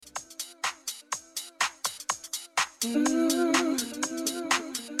Good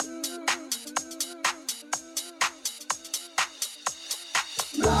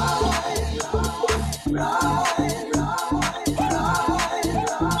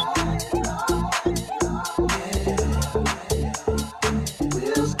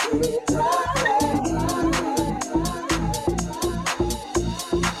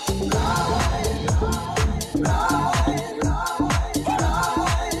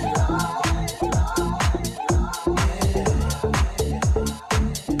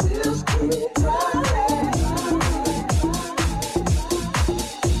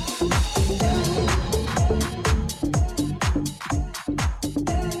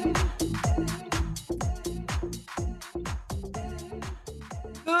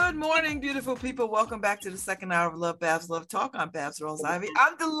morning, beautiful people. Welcome back to the second hour of Love Babs Love Talk. I'm Babs Rose Ivy.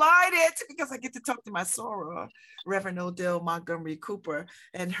 I'm delighted because I get to talk to my soror, Reverend Odell Montgomery Cooper,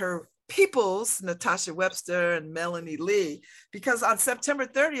 and her peoples, Natasha Webster and Melanie Lee, because on September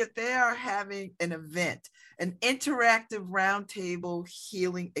 30th, they are having an event, an interactive roundtable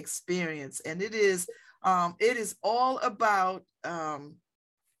healing experience. And it is all about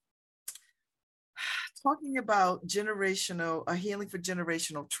talking about generational healing for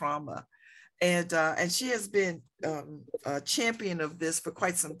generational trauma, and she has been a champion of this for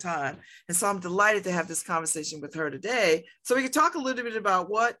quite some time. And so I'm delighted to have this conversation with her today, so we can talk a little bit about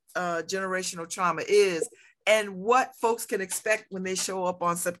what generational trauma is and what folks can expect when they show up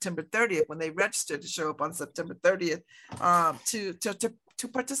on September 30th, when they register to show up on September 30th to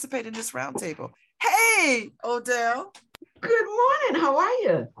participate in this roundtable. Hey, Odell. Good morning. How are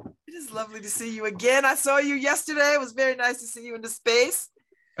you? It is lovely to see you again. I saw you yesterday. It was very nice to see you in the space.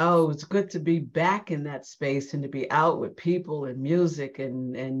 Oh, it's good to be back in that space and to be out with people and music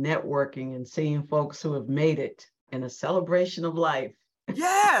and networking and seeing folks who have made it in a celebration of life.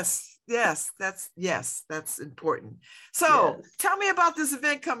 Yes, that's important. So Yes. tell me about this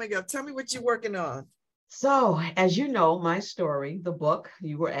event coming up. Tell me what you're working on. So, as you know, my story, the book,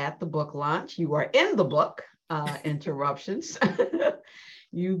 you were at the book launch, you are in the book, Interruptions.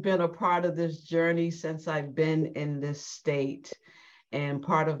 You've been a part of this journey since I've been in this state and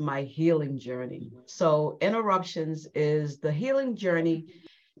part of my healing journey. So, Interruptions is the healing journey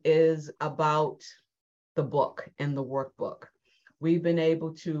is about the book and the workbook. We've been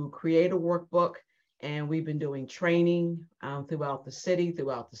able to create a workbook and we've been doing training throughout the city,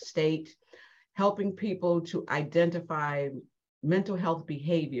 throughout the state, helping people to identify mental health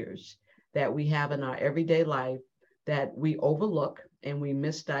behaviors that we have in our everyday life that we overlook and we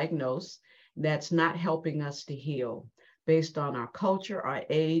misdiagnose, that's not helping us to heal based on our culture, our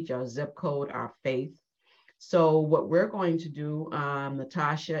age, our zip code, our faith. So what we're going to do,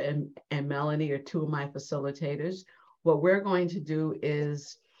 Natasha and Melanie are two of my facilitators. What we're going to do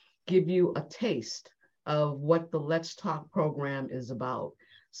is give you a taste of what the Let's Talk program is about.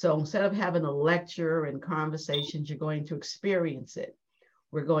 So instead of having a lecture and conversations, you're going to experience it.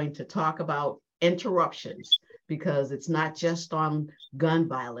 We're going to talk about interruptions because it's not just on gun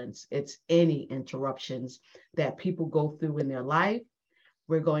violence, it's any interruptions that people go through in their life.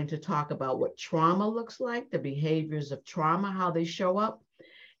 We're going to talk about what trauma looks like, the behaviors of trauma, how they show up,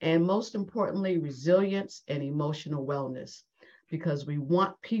 and most importantly, resilience and emotional wellness, because we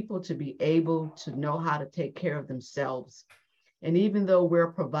want people to be able to know how to take care of themselves. And even though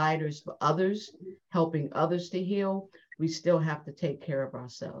we're providers for others, helping others to heal, we still have to take care of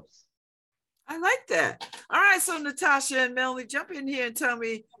ourselves. I like that. All right, so Natasha and Melanie, jump in here and tell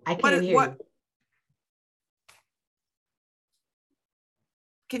me I can't hear you.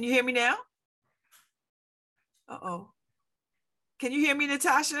 Can you hear me now? Uh-oh. Can you hear me,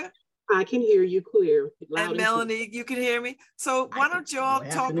 Natasha? I can hear you clear. And Melanie, you can hear me? So why don't y'all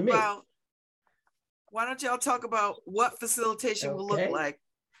talk about what facilitation will look like?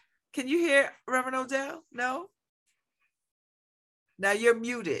 Can you hear Reverend Odell? No? Now you're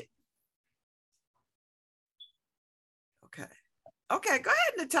muted. Okay, go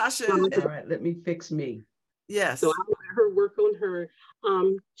ahead, Natasha. All right, let me fix me. Yes. So I'll let her work on her.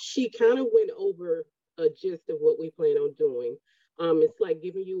 She kind of went over a gist of what we plan on doing. It's like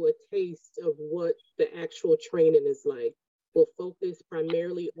giving you a taste of what the actual training is like. We'll focus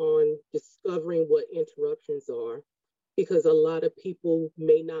primarily on discovering what interruptions are, because a lot of people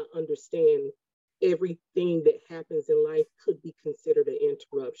may not understand everything that happens in life could be considered an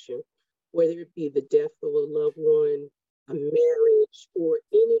interruption, whether it be the death of a loved one, a marriage, or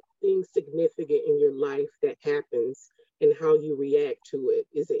anything significant in your life that happens, and how you react to it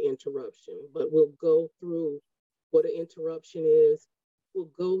is an interruption. But we'll go through what an interruption is.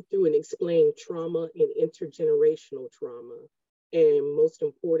 We'll go through and explain trauma and intergenerational trauma, and most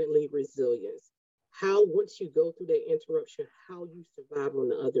importantly, resilience. how, once you go through that interruption, how you survive on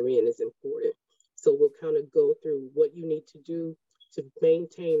the other end is important. So we'll kind of go through what you need to do to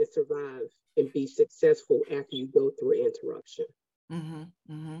maintain and survive and be successful after you go through an interruption. Mm-hmm,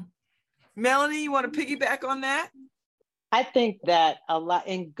 mm-hmm. Melanie, you want to piggyback on that? I think that a lot,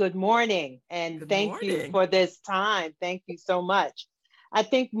 and good morning, and thank you for this time. Thank you so much. I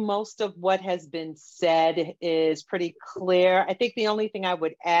think most of what has been said is pretty clear. I think the only thing I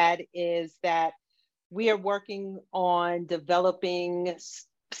would add is that we are working on developing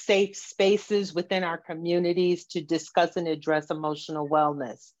safe spaces within our communities to discuss and address emotional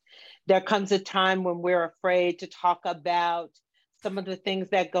wellness. There comes a time when we're afraid to talk about some of the things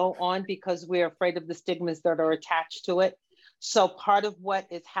that go on because we're afraid of the stigmas that are attached to it. So part of what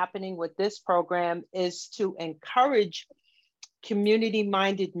is happening with this program is to encourage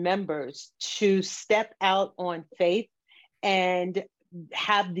community-minded members to step out on faith and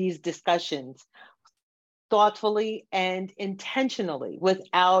have these discussions thoughtfully and intentionally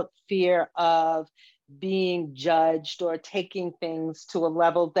without fear of being judged or taking things to a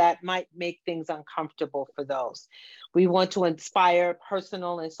level that might make things uncomfortable for those. We want to inspire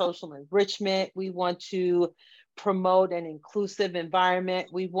personal and social enrichment. We want to promote an inclusive environment.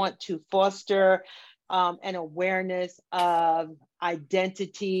 We want to foster an awareness of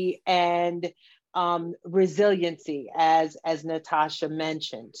identity and resiliency, as Natasha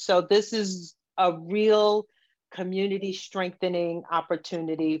mentioned. So this is a real community strengthening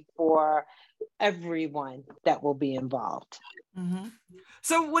opportunity for everyone that will be involved. Mm-hmm.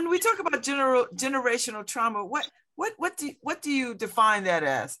 So when we talk about generational trauma, what do you define that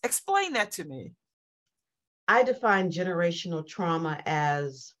as? Explain that to me. I define generational trauma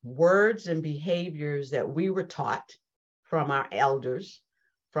as words and behaviors that we were taught from our elders,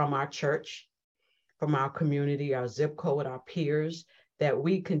 from our church, from our community, our zip code, our peers, that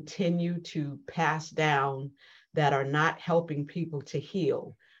we continue to pass down that are not helping people to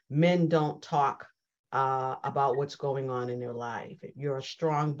heal. Men don't talk about what's going on in their life. If you're a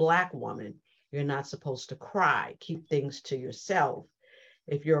strong Black woman, you're not supposed to cry. Keep things to yourself.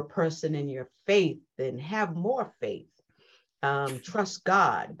 If you're a person in your faith, then have more faith. Trust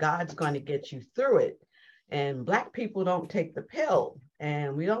God. God's going to get you through it. And Black people don't take the pill,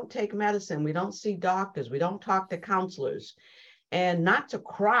 and we don't take medicine. We don't see doctors. We don't talk to counselors, and not to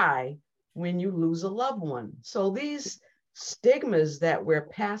cry when you lose a loved one. So these stigmas that we're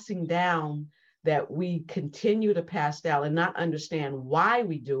passing down, that we continue to pass down and not understand why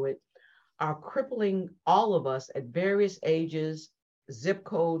we do it, are crippling all of us at various ages, zip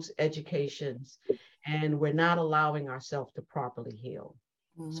codes, educations, and we're not allowing ourselves to properly heal.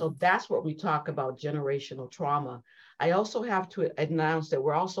 Mm-hmm. So that's what we talk about, generational trauma. I also have to announce that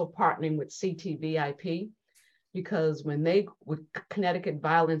we're also partnering with CTVIP, because when they, with Connecticut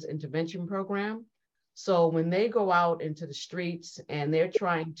Violence Intervention Program, so when they go out into the streets and they're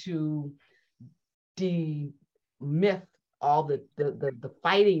trying to demyth all the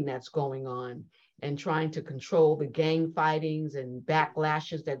fighting that's going on and trying to control the gang fightings and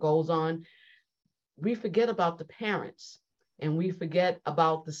backlashes that goes on, we forget about the parents and we forget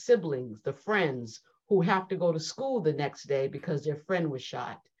about the siblings, the friends who have to go to school the next day because their friend was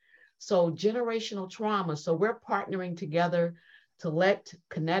shot. So generational trauma. So we're partnering together to let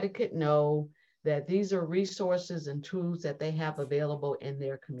Connecticut know that these are resources and tools that they have available in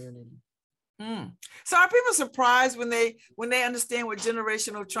their community. So are people surprised when they understand what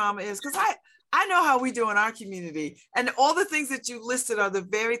generational trauma is? Because I know how we do in our community, and all the things that you listed are the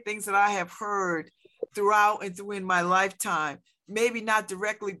very things that I have heard throughout and through in my lifetime, maybe not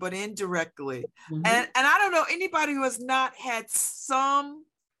directly, but indirectly. Mm-hmm. And I don't know anybody who has not had some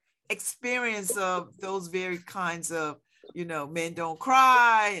experience of those very kinds of, men don't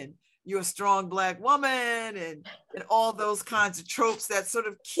cry and you're a strong Black woman and all those kinds of tropes that sort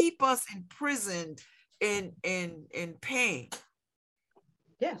of keep us imprisoned in pain.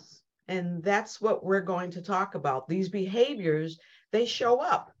 Yes. And that's what we're going to talk about. These behaviors, they show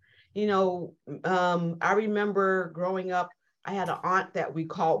up. I remember growing up, I had an aunt that we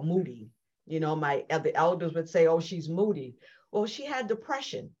called Moody. The elders would say, oh, she's moody. Well, she had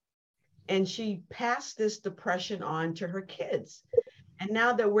depression. And she passed this depression on to her kids. And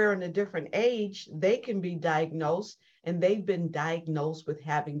now that we're in a different age, they can be diagnosed, and they've been diagnosed with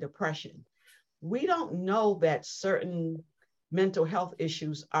having depression. We don't know that certain mental health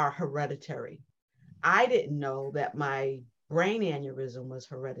issues are hereditary. I didn't know that my brain aneurysm was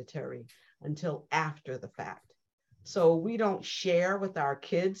hereditary until after the fact. So we don't share with our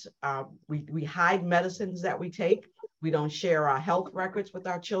kids. We hide medicines that we take. We don't share our health records with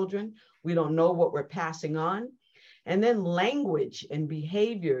our children. We don't know what we're passing on. and then language and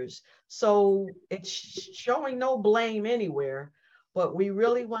behaviors. So it's showing no blame anywhere, but we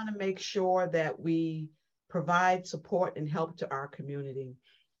really want to make sure that we provide support and help to our community.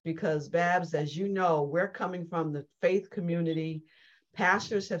 Because Babs, as you know, we're coming from the faith community.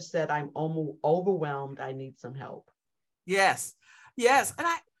 Pastors have said, I'm overwhelmed, I need some help. Yes, yes. And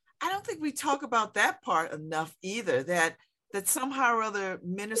I don't think we talk about that part enough either, that somehow or other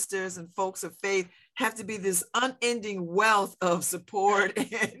ministers and folks of faith have to be this unending wealth of support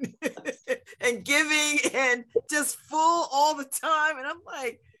and, and giving and just full all the time. And I'm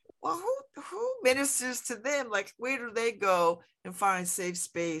like, well, who ministers to them? Like, where do they go and find safe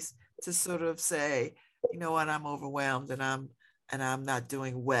space to sort of say, you know what, I'm overwhelmed and I'm not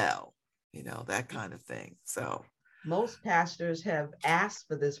doing well, you know, that kind of thing. So most pastors have asked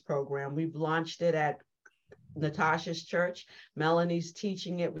for this program. We've launched it at Natasha's church. Melanie's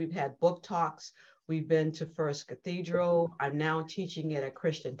teaching it. We've had book talks. We've been to First Cathedral. I'm now teaching it at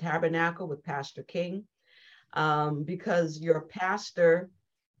Christian Tabernacle with Pastor King, because your pastor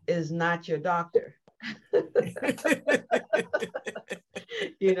is not your doctor.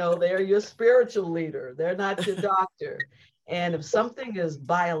 You know, they're your spiritual leader. They're not your doctor. And if something is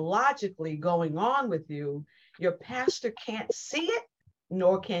biologically going on with you, your pastor can't see it,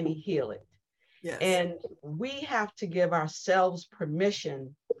 nor can he heal it. Yes. And we have to give ourselves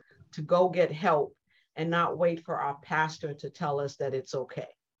permission to go get help and not wait for our pastor to tell us that it's okay.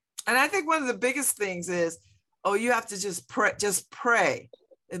 And I think one of the biggest things is, oh, you have to just pray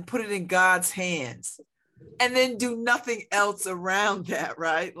and put it in God's hands and then do nothing else around that,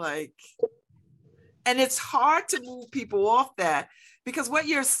 right? Like, and it's hard to move people off that, because what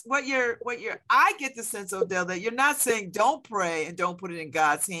you're I get the sense, Odell, that you're not saying don't pray and don't put it in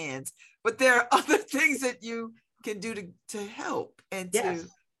God's hands, but there are other things that you can do to help and yes. to,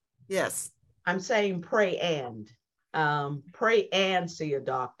 yes. I'm saying pray and see a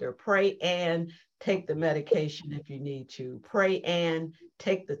doctor, pray and take the medication if you need to, pray and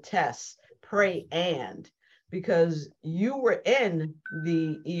take the tests, pray and, because you were in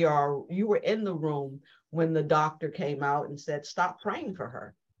the ER, you were in the room when the doctor came out and said, stop praying for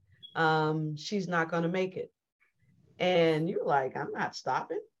her. She's not going to make it. And you're like, I'm not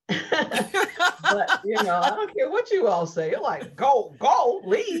stopping. But, you know, I don't care what you all say. You're like, go,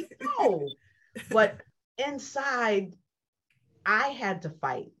 leave, go. But inside, I had to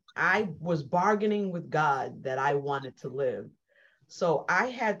fight. I was bargaining with God that I wanted to live. So I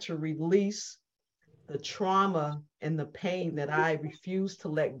had to release the trauma and the pain that I refused to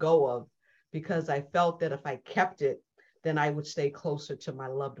let go of, because I felt that if I kept it, then I would stay closer to my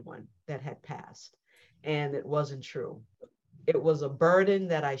loved one that had passed. And it wasn't true. It was a burden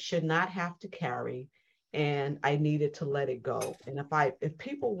that I should not have to carry, and I needed to let it go. And if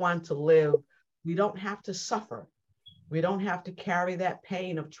people want to live, we don't have to suffer. We don't have to carry that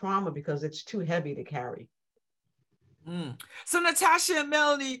pain of trauma because it's too heavy to carry. So Natasha and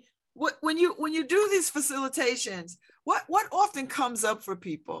Melanie, when you do these facilitations, what often comes up for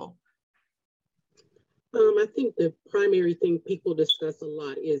people? I think the primary thing people discuss a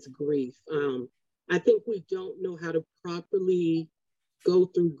lot is grief. I think we don't know how to properly go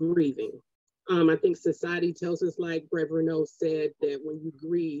through grieving. I think society tells us, like Reverend O said, that when you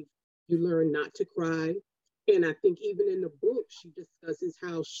grieve, you learn not to cry. And I think even in the book, she discusses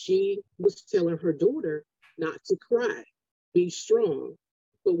how she was telling her daughter not to cry, be strong.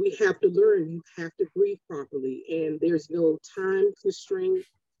 But we have to learn, you have to grieve properly. And there's no time constraint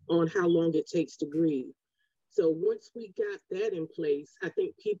on how long it takes to grieve. So once we got that in place, I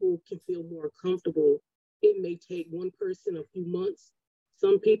think people can feel more comfortable. It may take one person a few months.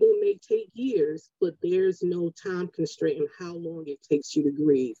 Some people may take years, but there's no time constraint on how long it takes you to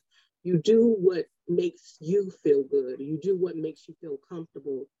grieve. You do what makes you feel good. You do what makes you feel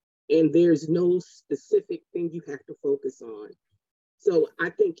comfortable. And there's no specific thing you have to focus on. So I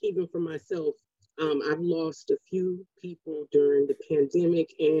think even for myself, I've lost a few people during the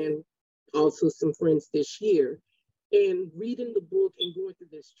pandemic and also some friends this year. And reading the book and going through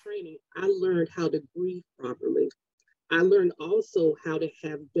this training, I learned how to grieve properly. I learned also how to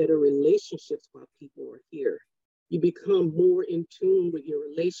have better relationships while people are here. You become more in tune with your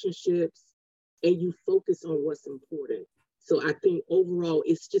relationships and you focus on what's important. So I think overall,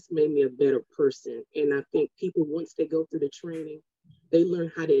 it's just made me a better person. And I think people, once they go through the training, they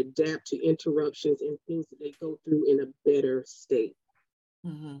learn how to adapt to interruptions and things that they go through in a better state.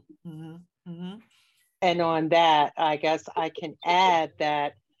 Mm-hmm, mm-hmm, mm-hmm. And on that, I guess I can add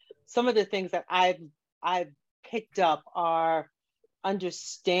that some of the things that I've picked up are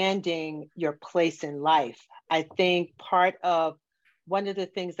understanding your place in life. I think part of one of the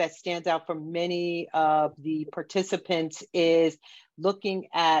things that stands out for many of the participants is looking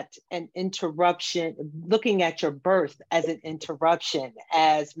at an interruption, looking at your birth as an interruption,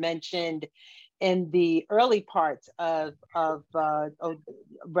 as mentioned in the early parts of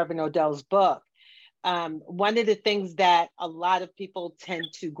Reverend Odell's book. One of the things that a lot of people tend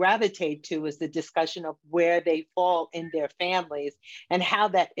to gravitate to is the discussion of where they fall in their families and how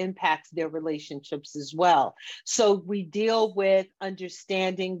that impacts their relationships as well. So we deal with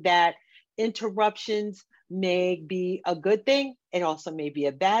understanding that interruptions may be a good thing. It also may be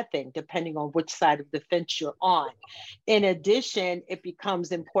a bad thing, depending on which side of the fence you're on. In addition, it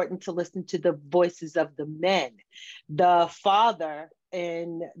becomes important to listen to the voices of the men. The father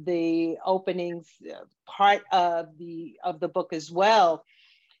in the opening part of the book as well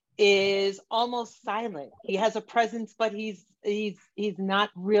is almost silent. He has a presence, but he's not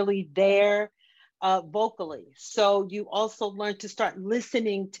really there vocally. So you also learn to start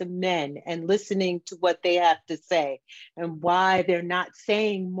listening to men and listening to what they have to say and why they're not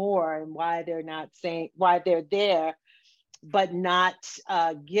saying more and why they're there, but not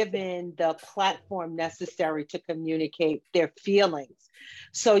given the platform necessary to communicate their feelings.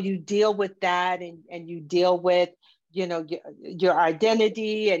 So you deal with that and you deal with, your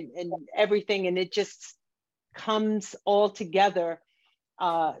identity and everything, and it just comes all together.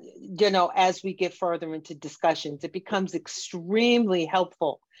 As we get further into discussions, it becomes extremely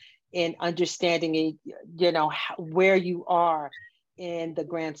helpful in understanding, where you are in the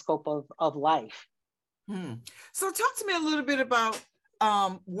grand scope of life. So talk to me a little bit about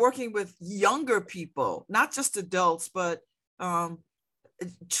working with younger people, not just adults, but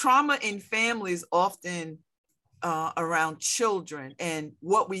trauma in families often around children and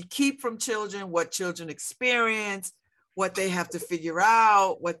what we keep from children, what children experience, what they have to figure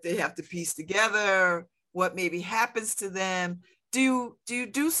out, what they have to piece together, what maybe happens to them. Do you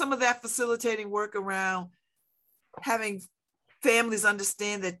do some of that facilitating work around having families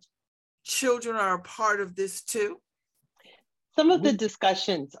understand that children are a part of this too? Some of the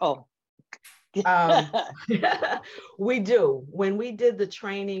discussions, we do. When we did the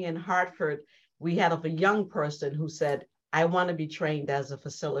training in Hartford, we had a young person who said, I want to be trained as a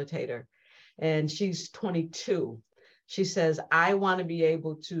facilitator. And she's 22. She says, I want to be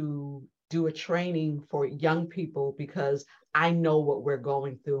able to do a training for young people because I know what we're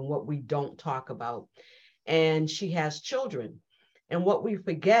going through and what we don't talk about. And she has children. And what we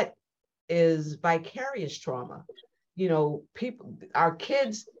forget is vicarious trauma. Our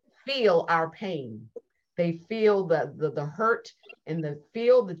kids feel our pain. They feel the hurt and they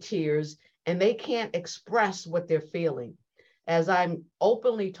feel the tears, and they can't express what they're feeling. As I'm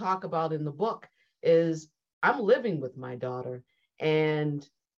openly talk about in the book is I'm living with my daughter and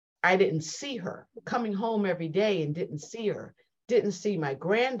I didn't see her, coming home every day and didn't see her, didn't see my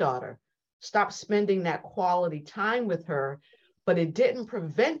granddaughter, stopped spending that quality time with her, but it didn't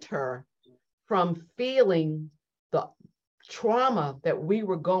prevent her from feeling the trauma that we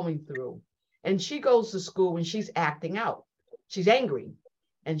were going through. And she goes to school and she's acting out. She's angry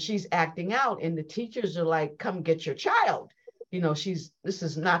and she's acting out. And the teachers are like, come get your child. This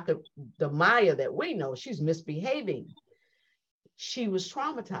is not the Maya that we know. She's misbehaving. She was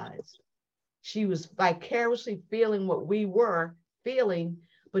traumatized. She was vicariously feeling what we were feeling,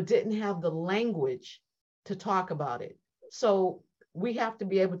 but didn't have the language to talk about it. So we have to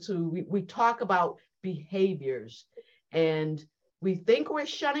be able to, we talk about behaviors and we think we're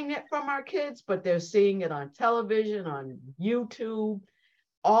shunning it from our kids, but they're seeing it on television, on YouTube,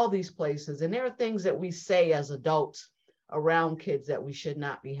 all these places. And there are things that we say as adults around kids that we should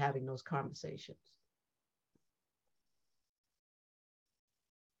not be having those conversations.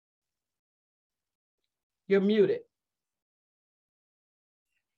 You're muted.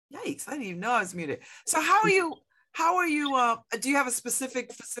 Yikes, I didn't even know I was muted. So how are you, do you have a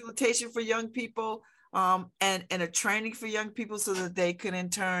specific facilitation for young people and a training for young people so that they can in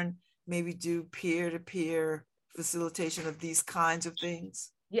turn maybe do peer-to-peer facilitation of these kinds of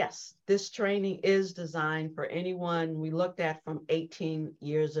things? Yes, this training is designed for anyone we looked at from 18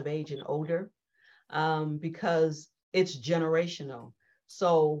 years of age and older because it's generational.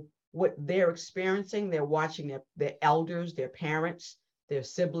 So what they're experiencing, they're watching their elders, their parents, their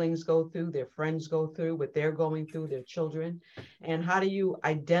siblings go through, their friends go through, what they're going through, their children. And how do you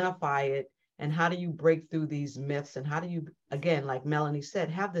identify it? And how do you break through these myths? And how do you, again, like Melanie said,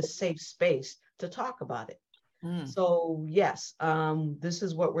 have this safe space to talk about it? So yes, this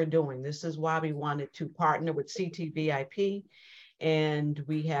is what we're doing. This is why we wanted to partner with CTVIP. And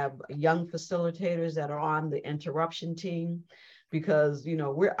we have young facilitators that are on the interruption team because,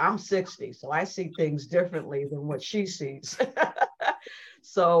 I'm 60, so I see things differently than what she sees.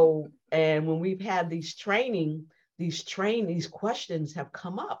 So, and when we've had these questions have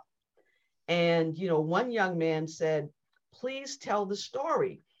come up. And, one young man said, please tell the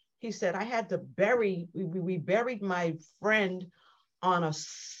story. He said, I had to we buried my friend on a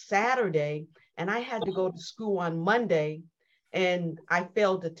Saturday, and I had to go to school on Monday, and I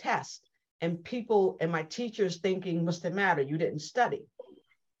failed the test. And people and my teachers thinking, what's the matter? You didn't study.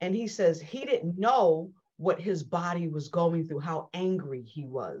 And he says he didn't know what his body was going through, how angry he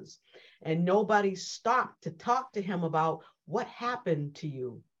was. And nobody stopped to talk to him about what happened to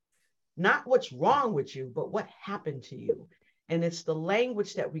you. Not what's wrong with you, but what happened to you. And it's the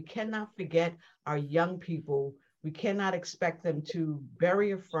language that we cannot forget our young people. We cannot expect them to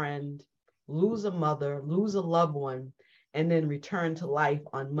bury a friend, lose a mother, lose a loved one, and then return to life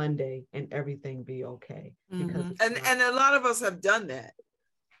on Monday and everything be okay. Mm-hmm. And a lot of us have done that.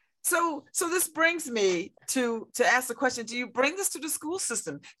 So this brings me to ask the question, do you bring this to the school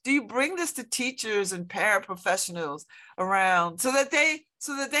system? Do you bring this to teachers and paraprofessionals around so that they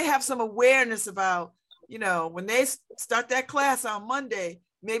have some awareness about, when they start that class on Monday,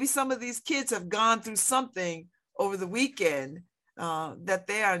 maybe some of these kids have gone through something over the weekend that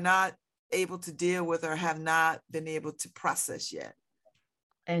they are not able to deal with or have not been able to process yet?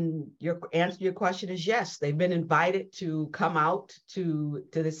 And your answer to your question is yes. They've been invited to come out to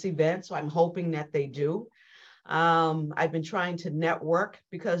this event, so I'm hoping that they do. I've been trying to network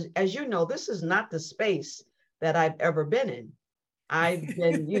because, as you know, this is not the space that I've ever been in. I've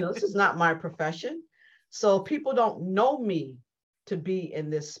been, this is not my profession. So people don't know me to be in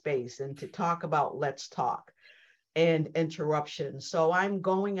this space and to talk about Let's Talk and interruption. So I'm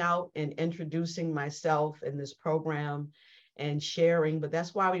going out and introducing myself in this program and sharing, but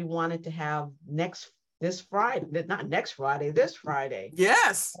that's why we wanted to have this Friday.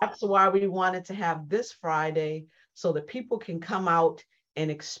 Yes. That's why we wanted to have this Friday so that people can come out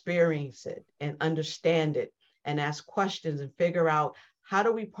and experience it and understand it and ask questions and figure out, how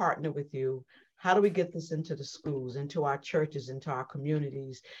do we partner with you? How do we get this into the schools, into our churches, into our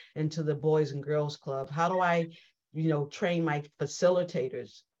communities, into the Boys and Girls Club? How do I, train my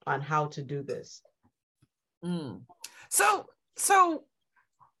facilitators on how to do this? So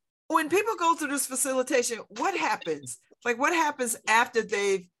when people go through this facilitation, what happens? Like, what happens after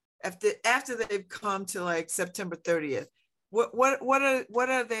they've come to like September 30th? What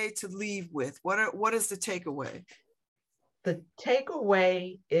are they to leave with? What is the takeaway? The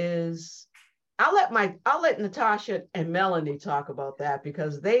takeaway is, I'll let Natasha and Melanie talk about that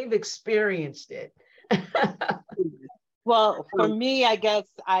because they've experienced it. Well, for me, I guess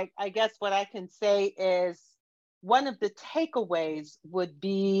what I can say is one of the takeaways would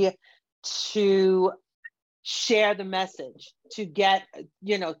be to share the message, to get,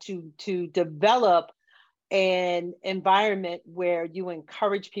 to develop an environment where you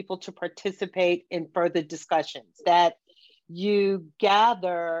encourage people to participate in further discussions, that you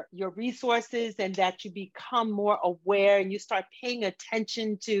gather your resources and that you become more aware and you start paying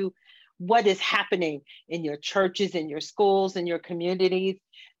attention to what is happening in your churches, in your schools, in your communities,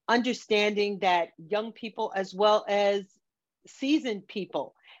 understanding that young people as well as seasoned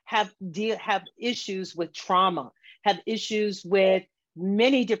people have issues with trauma, have issues with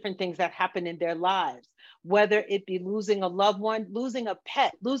many different things that happen in their lives, whether it be losing a loved one, losing a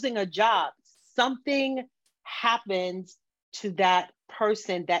pet, losing a job. Something happens to that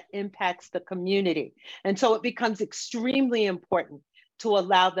person that impacts the community. And so it becomes extremely important to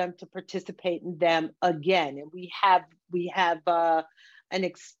allow them to participate in them again. And we have an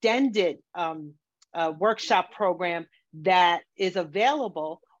extended workshop program that is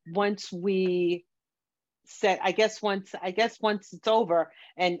available once we set, once it's over,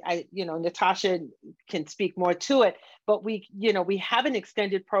 and Natasha can speak more to it, but we have an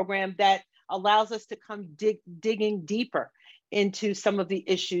extended program that allows us to come digging deeper into some of the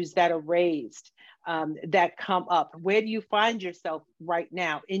issues that are raised, that come up. Where do you find yourself right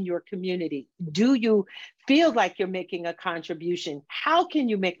now in your community? Do you feel like you're making a contribution? How can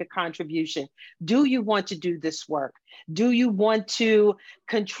you make a contribution? Do you want to do this work? Do you want to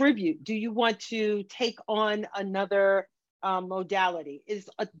contribute? Do you want to take on another modality? Is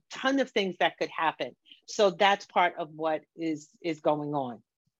a ton of things that could happen. So that's part of what is going on.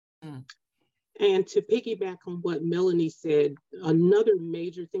 And to piggyback on what Melanie said, another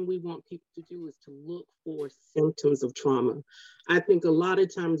major thing we want people to do is to look for symptoms of trauma. I think a lot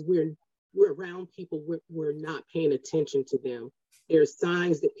of times we're around people, we're not paying attention to them. There are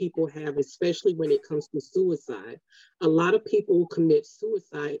signs that people have, especially when it comes to suicide. A lot of people commit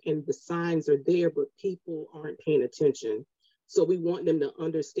suicide and the signs are there, but people aren't paying attention. So we want them to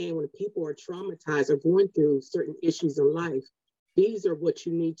understand when people are traumatized or going through certain issues in life, These are what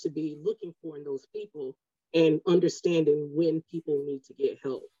you need to be looking for in those people and understanding when people need to get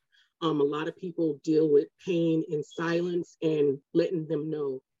help. A lot of people deal with pain in silence, and letting them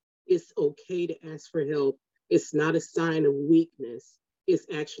know it's okay to ask for help. It's not a sign of weakness. It's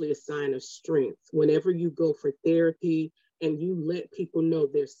actually a sign of strength. Whenever you go for therapy and you let people know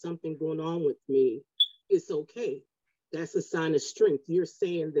there's something going on with me, it's okay. That's a sign of strength. You're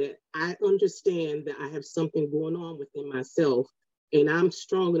saying that I understand that I have something going on within myself, and I'm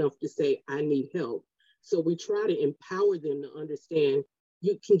strong enough to say I need help. So we try to empower them to understand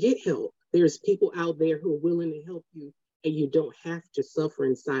you can get help. There's people out there who are willing to help you, and you don't have to suffer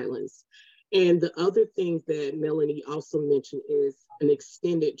in silence. And the other thing that Melanie also mentioned is an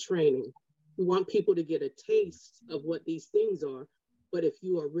extended training. We want people to get a taste of what these things are. But if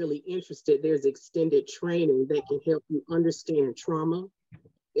you are really interested, there's extended training that can help you understand trauma.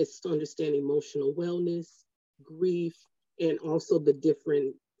 It's to understand emotional wellness, grief, and also the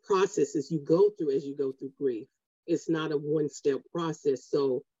different processes you go through as you go through grief. It's not a one-step process.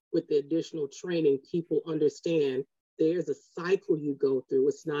 So with the additional training, people understand there's a cycle you go through.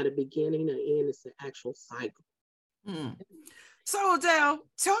 It's not a beginning, an end, it's an actual cycle. So Adele,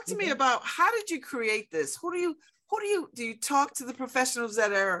 talk to me about, how did you create this? Who do you talk to the professionals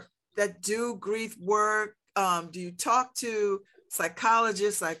that do grief work? Do you talk to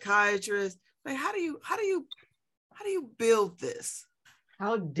psychologists, psychiatrists? Like, how do you build this?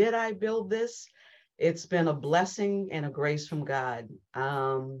 How did I build this? It's been a blessing and a grace from God.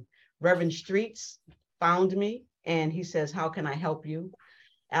 Reverend Streets found me and he says, how can I help you?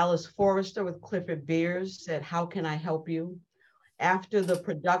 Alice Forrester with Clifford Beers said, how can I help you? After the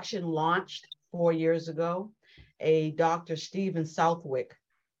production launched 4 years ago, a Dr. Stephen Southwick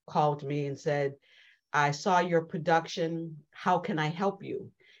called me and said, I saw your production. How can I help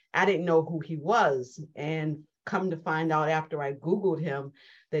you? I didn't know who he was. And come to find out after I Googled him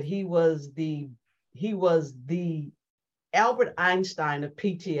that he was the Albert Einstein of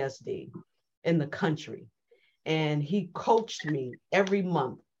PTSD in the country. And he coached me every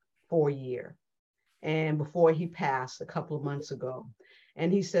month for a year. And before he passed a couple of months ago.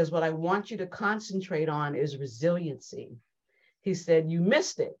 And he says, what I want you to concentrate on is resiliency. He said, you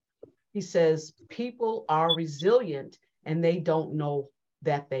missed it. He says, people are resilient and they don't know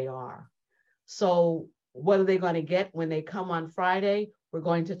that they are. So what are they going to get when they come on Friday? We're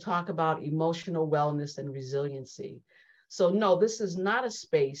going to talk about emotional wellness and resiliency. So no, this is not a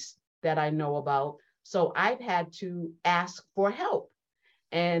space that I know about. So I've had to ask for help.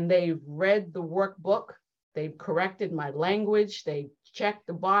 And they've read the workbook. They've corrected my language. They checked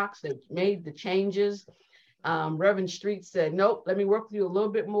the box. They've made the changes. Reverend Street said, nope, let me work with you a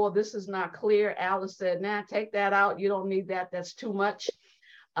little bit more. This is not clear. Alice said, nah, take that out. You don't need that. That's too much.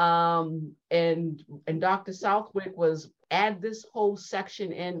 And Dr. Southwick was add this whole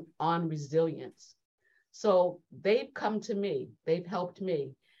section in on resilience. So they've come to me. They've helped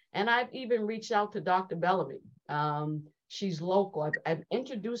me. And I've even reached out to Dr. Bellamy. She's local. I'm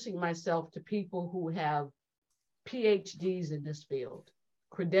introducing myself to people who have PhDs in this field,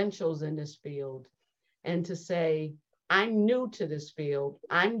 credentials in this field, and to say, I'm new to this field.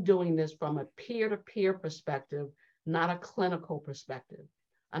 I'm doing this from a peer-to-peer perspective, not a clinical perspective.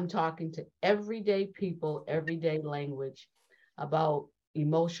 I'm talking to everyday people, everyday language about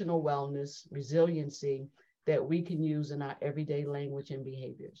emotional wellness, resiliency that we can use in our everyday language and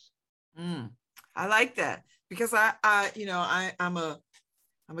behaviors. I like that because I'm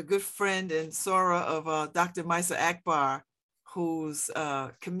a good friend and Sora of Dr. Maisa Akbar, whose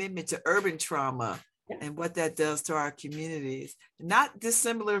commitment to urban trauma and what that does to our communities, not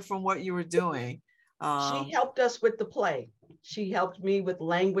dissimilar from what you were doing. She helped us with the play. She helped me with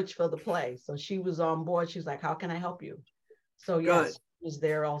language for the play. So she was on board. She's like, how can I help you? So yes, she was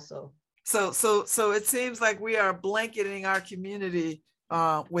there also. So it seems like we are blanketing our community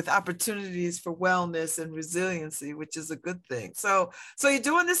with opportunities for wellness and resiliency, which is a good thing. So you're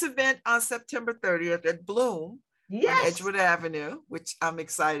doing this event on September 30th at Bloom on Edgewood Avenue, which I'm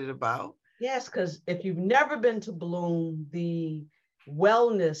excited about. Yes, because if you've never been to Bloom, the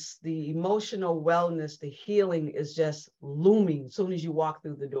wellness, the emotional wellness, the healing is just looming as soon as you walk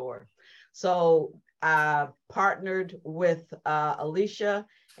through the door. So I partnered with Alicia,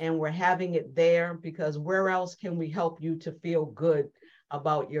 and we're having it there because where else can we help you to feel good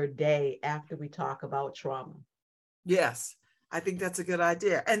about your day after we talk about trauma? Yes, I think that's a good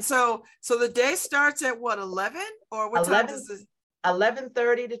idea. And so the day starts at what, 11? Or what 11, time does this?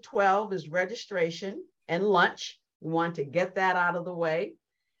 11:30 to 12 is registration and lunch. We want to get that out of the way.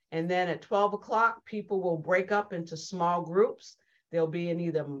 And then at 12 o'clock, people will break up into small groups. They'll be in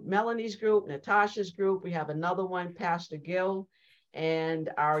either Melanie's group, Natasha's group. We have another one, Pastor Gill. And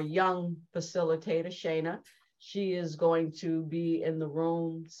our young facilitator, Shayna, she is going to be in the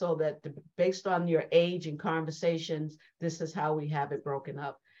room so that based on your age and conversations, this is how we have it broken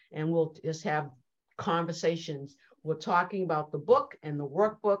up. And we'll just have conversations. We're talking about the book and the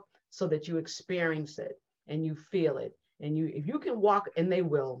workbook so that you experience it and you feel it. And if you can walk, and they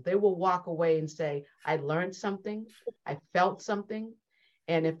will walk away and say, I learned something, I felt something.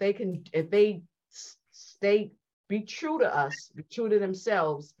 And if they be true to us, be true to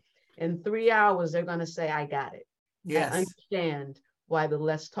themselves, in 3 hours, they're going to say, I got it. Yes. I understand why the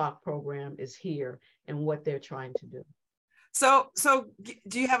Let's Talk program is here and what they're trying to do. So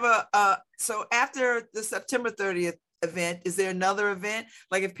do you have so after the September 30th event, is there another event?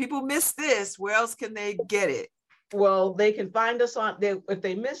 Like if people miss this, where else can they get it? Well, they can find us if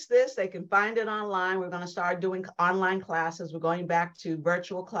they miss this, they can find it online. We're going to start doing online classes. We're going back to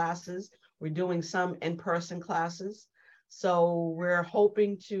virtual classes. We're doing some in-person classes. So we're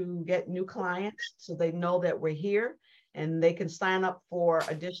hoping to get new clients so they know that we're here and they can sign up for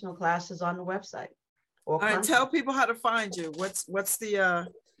additional classes on the website. All right, tell people how to find you. What's the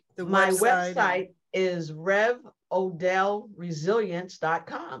My website is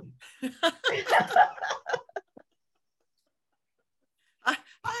RevOdellResilience.com. I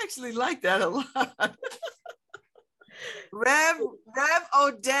actually like that a lot. Rev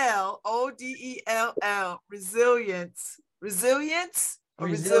Odell, Odell,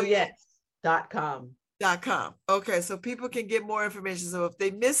 resilience.com. Okay, so people can get more information. So if they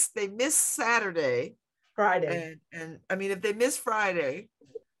miss Friday, and I mean if they miss Friday,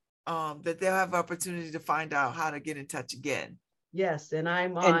 that they'll have opportunity to find out how to get in touch again. Yes, and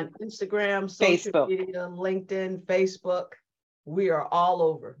I'm on Instagram, social media, LinkedIn, Facebook. We are all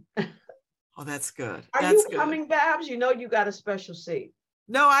over. Oh, that's good. Are you coming, Babs? You know you got a special seat.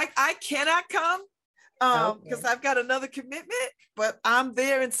 No, I cannot come because I've got another commitment, but I'm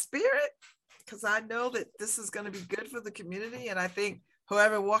there in spirit because I know that this is going to be good for the community. And I think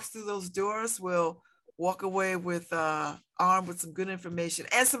whoever walks through those doors will walk away with armed with some good information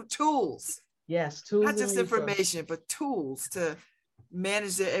and some tools. Yes, tools. Not just information, but tools to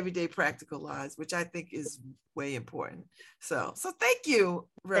manage their everyday practical lives, which I think is way important. So thank you,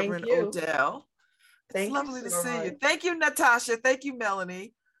 Reverend Odell. It's lovely to see you. Thank you, Natasha. Thank you,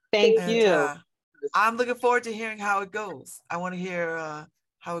 Melanie. Thank you. I'm looking forward to hearing how it goes. I want to hear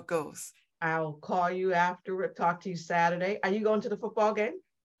how it goes. I'll call you after, talk to you Saturday. Are you going to the football game?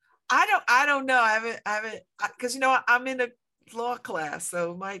 I don't know. I haven't, because I'm in a law class,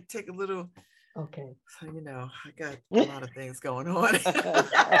 so it might take a little. Okay. So, I got a lot of things going on.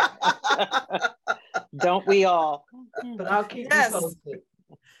 Don't we all? But I'll keep you posted.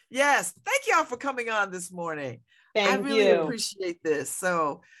 Yes. Thank y'all for coming on this morning. I really appreciate this.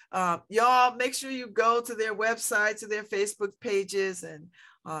 So y'all make sure you go to their website, to their Facebook pages, and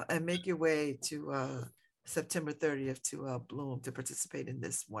make your way to September 30th to Bloom to participate in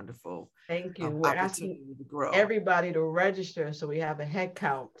this wonderful Thank you. We're asking everybody to register so we have a head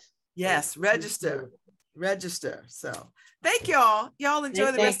count. Yes, register. So thank y'all. Y'all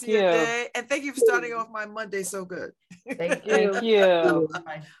enjoy the rest of your day. And thank you for starting off my Monday so good. Thank you. Thank you.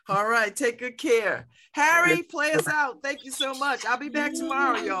 All right. Take good care. Harry, play us out. Thank you so much. I'll be back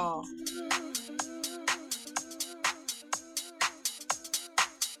tomorrow, y'all.